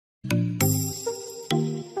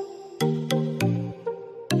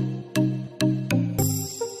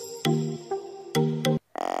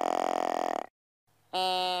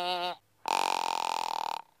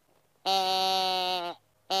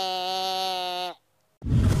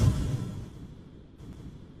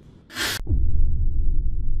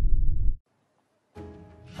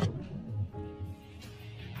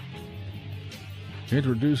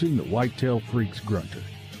Introducing the Whitetail Freaks Grunter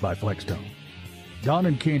by Flextone. Don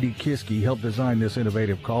and Candy Kiske helped design this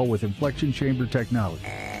innovative call with inflection chamber technology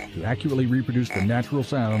to accurately reproduce the natural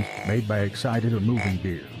sounds made by excited or moving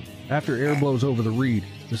deer. After air blows over the reed,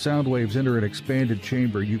 the sound waves enter an expanded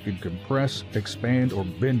chamber you can compress, expand, or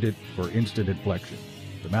bend it for instant inflection.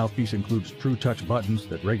 The mouthpiece includes true touch buttons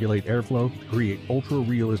that regulate airflow to create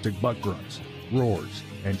ultra-realistic buck grunts, roars,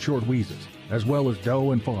 and short wheezes, as well as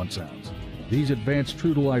doe and fawn sounds. These advanced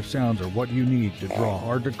true-to-life sounds are what you need to draw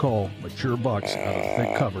hard-to-call, mature bucks out of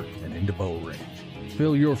thick cover and into bow range.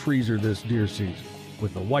 Fill your freezer this deer season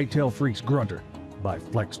with the Whitetail Freaks Grunter by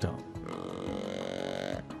Flextone.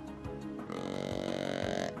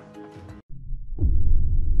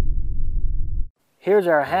 Here's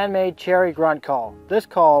our handmade cherry grunt call. This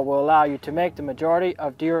call will allow you to make the majority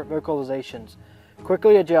of deer vocalizations.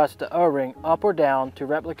 Quickly adjust the O-ring up or down to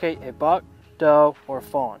replicate a buck, doe, or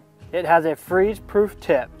fawn. It has a freeze-proof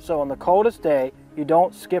tip, so on the coldest day, you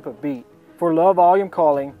don't skip a beat. For low volume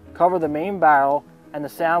calling, cover the main barrel and the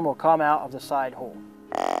sound will come out of the side hole.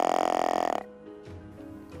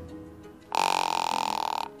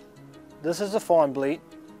 This is the fawn bleat.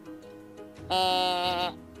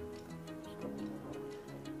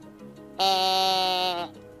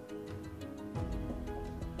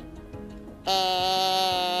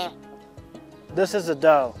 This is the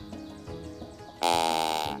doe.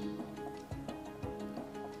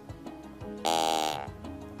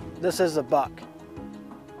 This is the buck.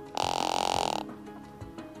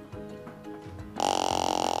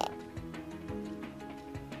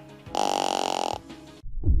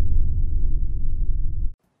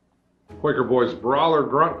 Quaker Boy's Brawler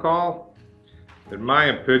grunt call, in my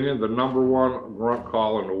opinion, the #1 grunt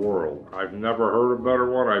call in the world. I've never heard a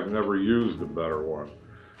better one. I've never used a better one.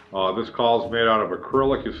 This call is made out of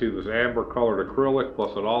acrylic. You see this amber colored acrylic,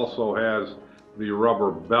 plus it also has the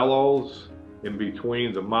rubber bellows in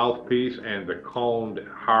between the mouthpiece and the coned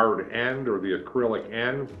hard end, or the acrylic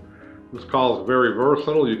end. This call is very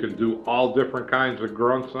versatile. You can do all different kinds of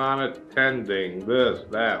grunts on it, tending, this,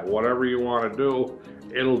 that, whatever you want to do,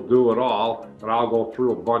 it'll do it all. And I'll go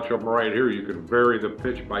through a bunch of them right here. You can vary the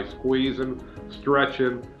pitch by squeezing,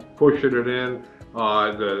 stretching, pushing it in.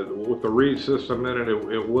 With the reed system in it,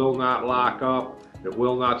 it will not lock up. It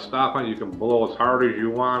will not stop on. You can blow as hard as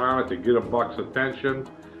you want on it to get a buck's attention.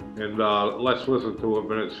 And let's listen to it a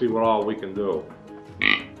minute and see what all we can do.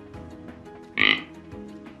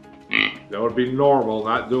 That would be normal,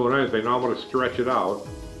 not doing anything. Now I'm going to stretch it out.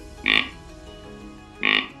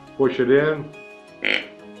 Push it in.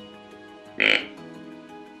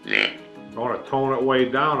 I want to tone it way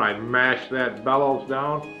down. I mash that bellows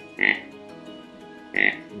down.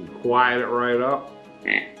 And quiet it right up.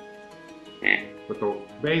 But the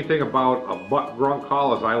main thing about a buck grunt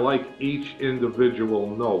call is I like each individual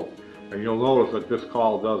note. And you'll notice that this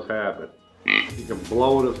call does have it. You can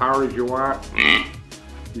blow it as hard as you want.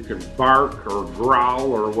 You can bark or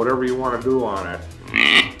growl or whatever you want to do on it.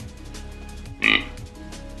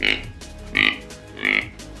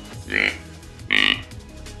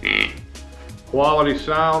 Quality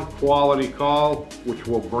sound, quality call, which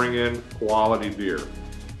will bring in quality deer.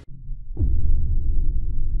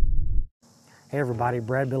 Hey everybody,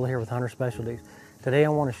 Brad Bill here with Hunter Specialties. Today I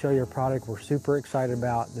want to show you a product we're super excited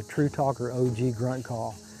about, the True Talker OG Grunt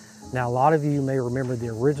Call. Now a lot of you may remember the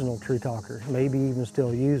original True Talker, maybe even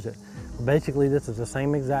still use it. But basically this is the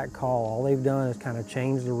same exact call. All they've done is kind of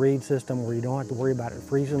change the reed system where you don't have to worry about it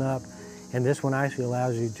freezing up, and this one actually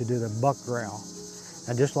allows you to do the buck growl.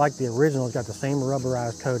 Now just like the original, it's got the same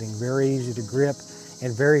rubberized coating, very easy to grip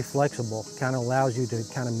and very flexible. Kind of allows you to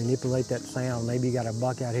kind of manipulate that sound. Maybe you got a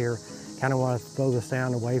buck out here, kind of want to throw the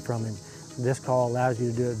sound away from him. This call allows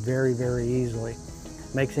you to do it very, very easily.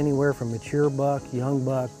 Makes anywhere from mature buck, young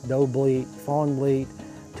buck, doe bleat, fawn bleat,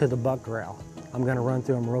 to the buck growl. I'm going to run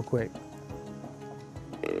through them real quick.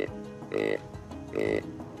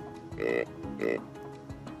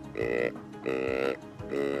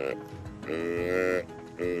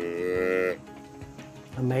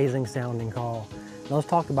 Amazing sounding call. Now let's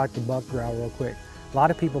talk about the buck growl real quick. A lot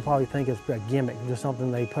of people probably think it's a gimmick, just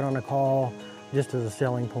something they put on a call just as a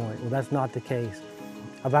selling point. Well, that's not the case.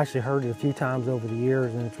 I've actually heard it a few times over the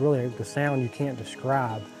years, and it's really the sound you can't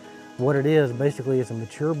describe. What it is, basically, it's a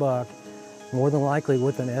mature buck, more than likely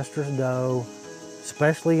with an estrus doe,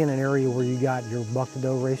 especially in an area where you got your buck to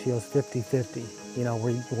doe ratios 50-50, you know,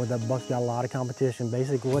 where that buck's got a lot of competition.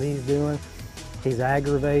 Basically what he's doing, he's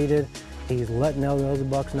aggravated, he's letting those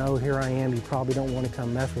bucks know, here I am, you probably don't want to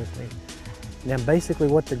come mess with me. Now basically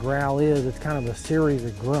what the growl is, it's kind of a series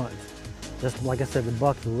of grunts. Just like I said, the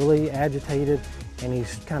buck's really agitated, and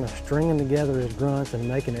he's kind of stringing together his grunts and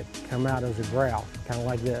making it come out as a growl, kind of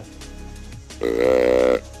like this.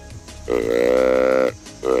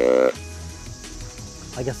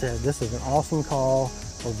 Like I said, this is an awesome call.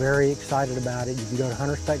 We're very excited about it. You can go to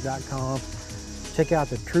hunterspec.com, check out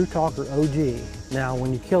the True Talker OG. Now,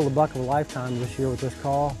 when you kill the buck of a lifetime this year with this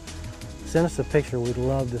call, send us a picture. We'd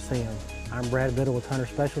love to see them. I'm Brad Biddle with Hunter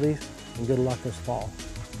Specialties, and good luck this fall.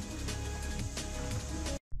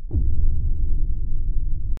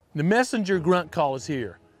 The Messenger grunt call is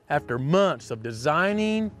here. After months of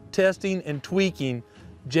designing, testing, and tweaking,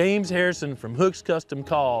 James Harrison from Hooks Custom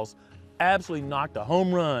Calls absolutely knocked a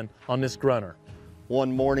home run on this grunter.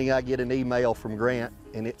 One morning I get an email from Grant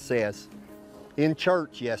and it says, in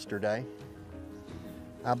church yesterday,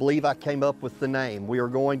 I believe I came up with the name. We are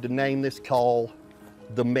going to name this call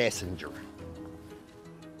the Messenger.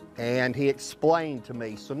 And he explained to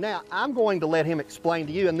me. So now I'm going to let him explain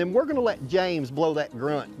to you, and then we're going to let James blow that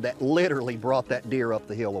grunt that literally brought that deer up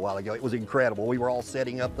the hill a while ago. It was incredible. We were all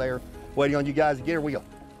sitting up there waiting on you guys to get here. We go,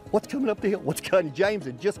 what's coming up the hill? What's coming? James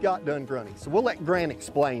had just got done grunting. So we'll let Grant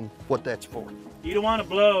explain what that's for. You don't want to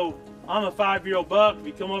blow, I'm a 5-year-old buck, if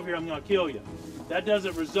you come over here, I'm going to kill you. That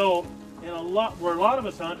doesn't result in where a lot of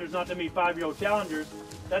us hunt, there's not that many 5-year-old challengers,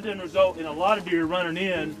 that doesn't result in a lot of deer running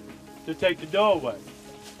in to take the doe away.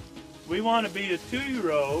 We want to be a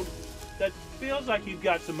 2-year-old that feels like he's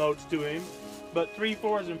got some oats to him, but 3,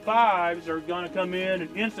 4s, and 5s are going to come in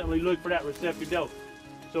and instantly look for that receptive doe.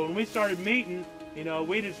 So when we started meeting, you know,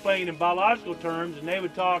 we'd explain in biological terms and they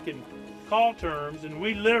would talk in call terms, and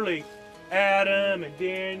we literally, Adam and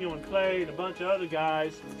Daniel and Clay and a bunch of other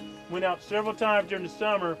guys went out several times during the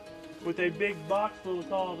summer with a big box full of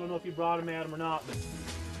calls. I don't know if you brought them, Adam, or not, but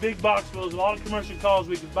big box fulls of all the commercial calls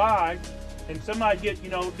we could buy, and somebody get, you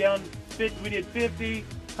know, down 50, we did 50,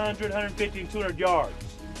 100, 150, and 200 yards.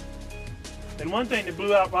 And one thing that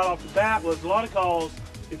blew out right off the bat was a lot of calls,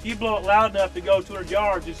 if you blow it loud enough to go 200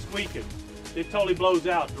 yards, it's squeaking. It totally blows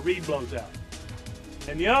out, the reed blows out.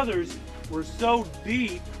 And the others were so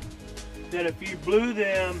deep that if you blew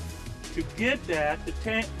them to get that,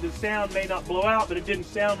 the sound may not blow out, but it didn't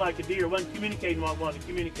sound like a deer. It wasn't communicating what it wanted to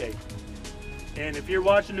communicate. And if you're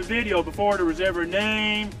watching the video, before there was ever a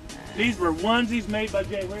name, these were onesies made by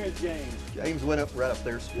James. Where is James? James went up right up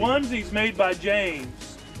there. Onesies made by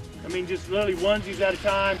James. I mean, just literally onesies at a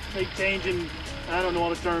time, changing, I don't know all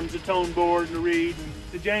the terms, the tone board and the reed.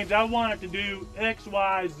 And to James, I want it to do X,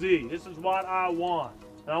 Y, Z. This is what I want.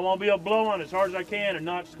 And I want to be able to blow on it as hard as I can and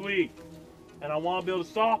not squeak. And I want to be able to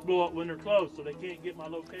soft blow it when they're close so they can't get my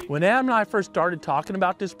location. When Adam and I first started talking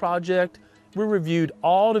about this project, we reviewed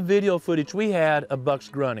all the video footage we had of bucks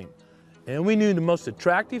grunting. And we knew the most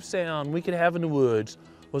attractive sound we could have in the woods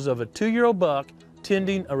was of a 2-year-old buck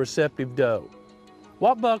tending a receptive doe.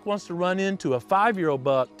 What buck wants to run into a 5-year-old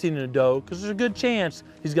buck tending a doe? Because there's a good chance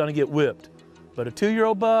he's going to get whipped. But a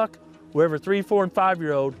 2-year-old buck, wherever 3, 4, and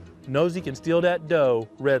 5-year-old knows he can steal that doe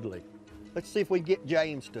readily. Let's see if we can get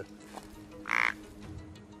James to.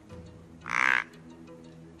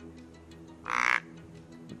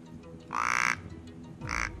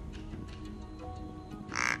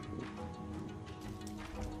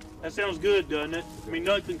 That sounds good, doesn't it? I mean,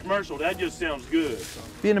 nothing commercial, that just sounds good.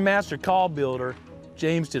 Being a master call builder,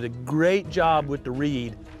 James did a great job with the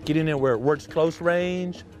reed, getting it where it works close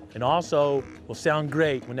range, and also will sound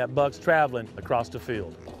great when that buck's traveling across the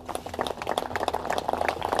field.